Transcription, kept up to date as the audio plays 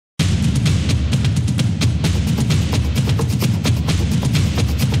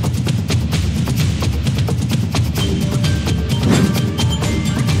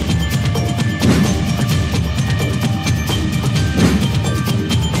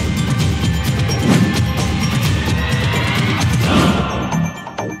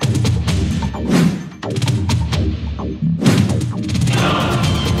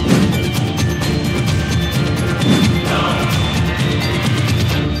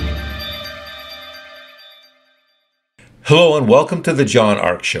Hello and welcome to the John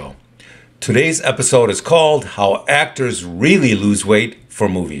Ark Show. Today's episode is called How Actors Really Lose Weight for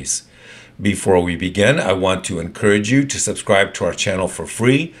Movies. Before we begin, I want to encourage you to subscribe to our channel for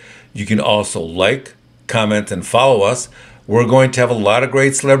free. You can also like, comment, and follow us. We're going to have a lot of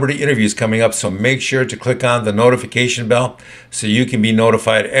great celebrity interviews coming up, so make sure to click on the notification bell so you can be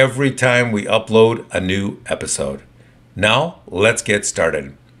notified every time we upload a new episode. Now, let's get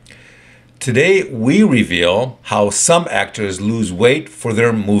started. Today, we reveal how some actors lose weight for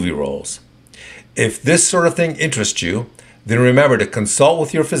their movie roles. If this sort of thing interests you, then remember to consult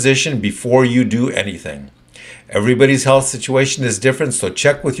with your physician before you do anything. Everybody's health situation is different, so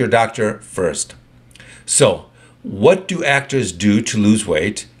check with your doctor first. So, what do actors do to lose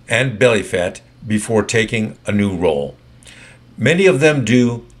weight and belly fat before taking a new role? Many of them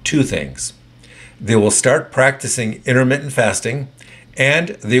do two things. They will start practicing intermittent fasting, and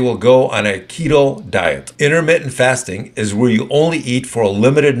they will go on a keto diet. Intermittent fasting is where you only eat for a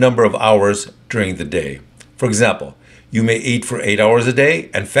limited number of hours during the day. For example, you may eat for 8 hours a day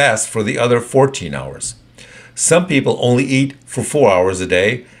and fast for the other 14 hours. Some people only eat for 4 hours a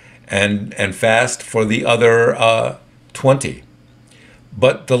day and fast for the other 20.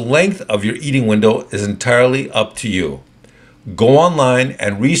 But the length of your eating window is entirely up to you. Go online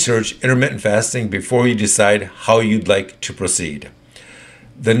and research intermittent fasting before you decide how you'd like to proceed.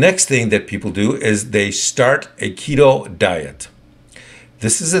 The next thing that people do is they start a keto diet.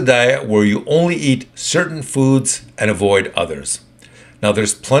 This is a diet where you only eat certain foods and avoid others. Now,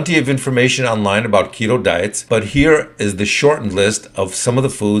 there's plenty of information online about keto diets, but here is the shortened list of some of the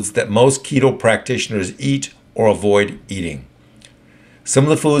foods that most keto practitioners eat or avoid eating. Some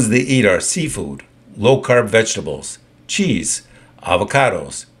of the foods they eat are seafood, low-carb vegetables, cheese,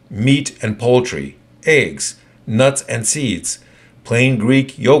 avocados, meat and poultry, eggs, nuts and seeds, plain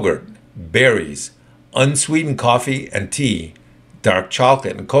Greek yogurt, berries, unsweetened coffee and tea, dark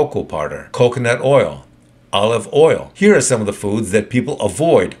chocolate and cocoa powder, coconut oil, olive oil. Here are some of the foods that people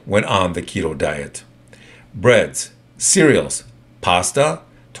avoid when on the keto diet: breads, cereals, pasta,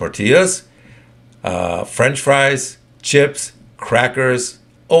 tortillas, French fries, chips, crackers,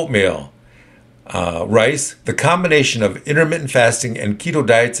 oatmeal, rice. The combination of intermittent fasting and keto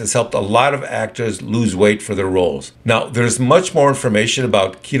diets has helped a lot of actors lose weight for their roles. Now, there's much more information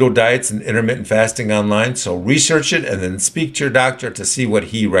about keto diets and intermittent fasting online, so research it and then speak to your doctor to see what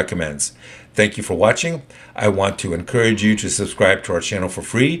he recommends. Thank you for watching. I want to encourage you to subscribe to our channel for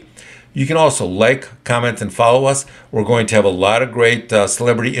free. You can also like, comment, and follow us. We're going to have a lot of great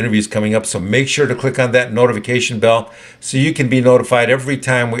celebrity interviews coming up, so make sure to click on that notification bell so you can be notified every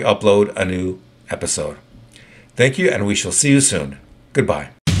time we upload a new episode. Thank you, and we shall see you soon.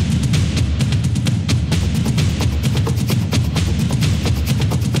 Goodbye.